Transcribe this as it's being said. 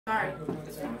Sorry.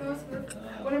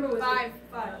 What number was it?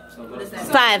 5. So What is that?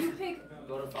 5.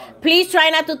 Go to 5. Please try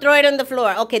not to throw it on the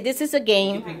floor. Okay, this is a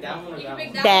game. You pick that one or You can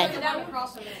pick that that That. one and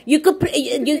cross them. You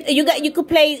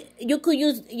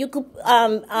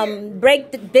could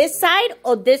break this side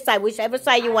or this side, whichever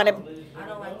side you want to. I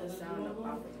don't like the sound of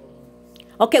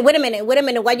popping. Okay, wait a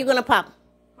minute. Why you gonna pop?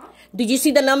 Did you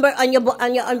see the number on your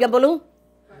balloon?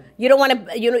 You don't want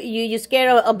to. You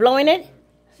scared of blowing it?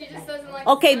 She just doesn't like.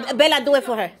 Okay, Bella, do it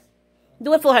for her.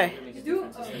 Do it for her.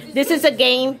 This is a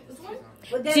game.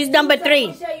 She's number 3.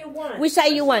 Which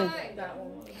side you want?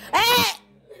 Hey,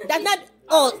 that's not.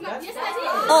 Oh, Yes,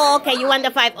 oh, okay. You want the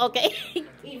 5. Okay.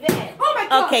 Oh my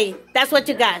God. Okay, that's what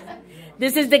you got.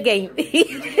 This is the game.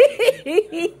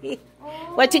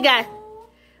 What you got?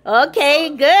 Okay,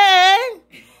 good.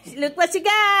 Look what you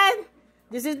got.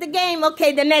 This is the game.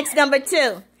 Okay, the next number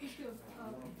 2.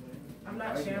 I'm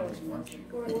not sure what you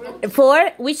want.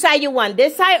 4. Which side you want?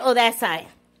 This side or that side?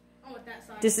 I want that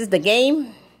side. This is the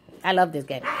game. I love this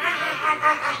game.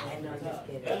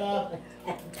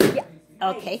 Yeah.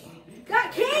 Okay.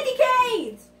 Got candy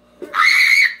canes.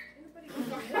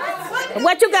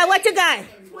 What you got? What you got?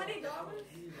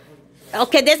 $20.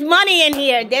 Okay, there's money in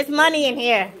here. There's money in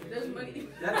here. There's money.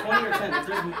 That's 20 or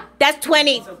 10. That's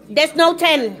 20. There's no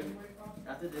 10.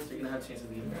 After this, you're gonna have a chance to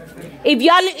leave. If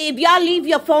y'all leave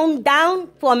your phone down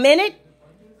for a minute,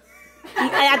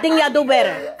 I think y'all do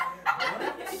better.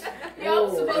 Y'all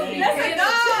supposed to be saying no.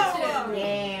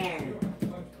 Yeah.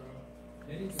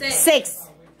 6. 6.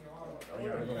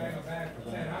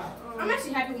 I'm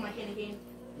actually happy with my candy cane.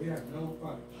 We have no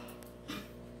fun.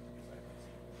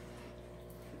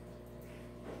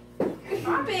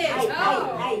 Pop it.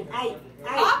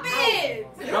 Pop it.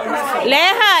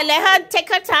 Let her take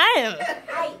her time.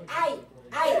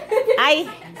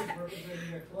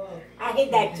 I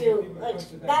hate that too.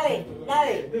 Dale.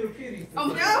 Little kitties. Oh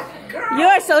no. Girl.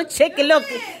 You're so chicken. Look,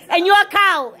 and you're a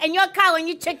cow, and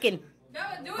you chicken. No,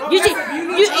 do it.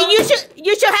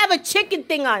 You should have a chicken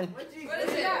thing on. What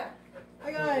is it?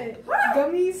 I got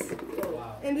gummies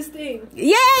and this thing.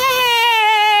 Yay!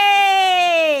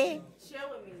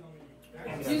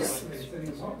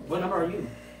 What number are you?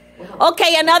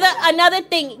 Okay, another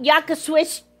thing. Y'all can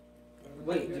switch.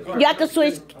 Wait. Y'all can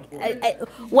switch.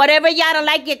 Whatever y'all don't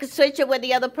like, you can switch it with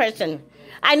the other person.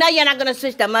 I know you're not gonna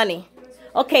switch the money.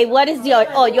 Okay, what is your?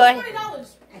 Oh, your. $20.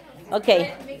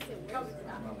 Okay,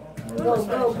 Go.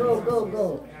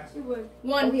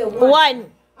 1.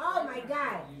 1. Oh my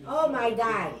God. Oh my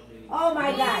God. Oh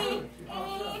my God.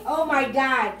 Oh my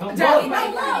God. Don't Oh vote.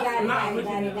 my God.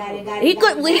 Got it. He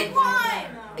could.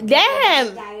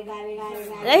 Damn. Got it.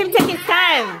 Let him take his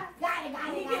time. Got it.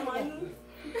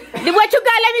 What you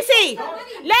got? Let me see.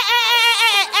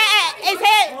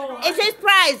 It's his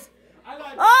prize.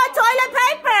 Oh, toilet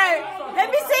paper. Let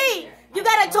me see. You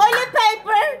got a toilet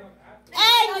paper,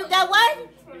 and you got what?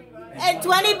 And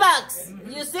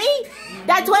 $20. You see?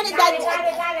 That 20. Got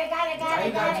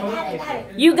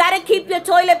it. You gotta keep your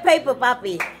toilet paper,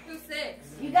 papi.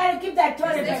 6. You gotta keep that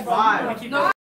toilet paper. 5. No.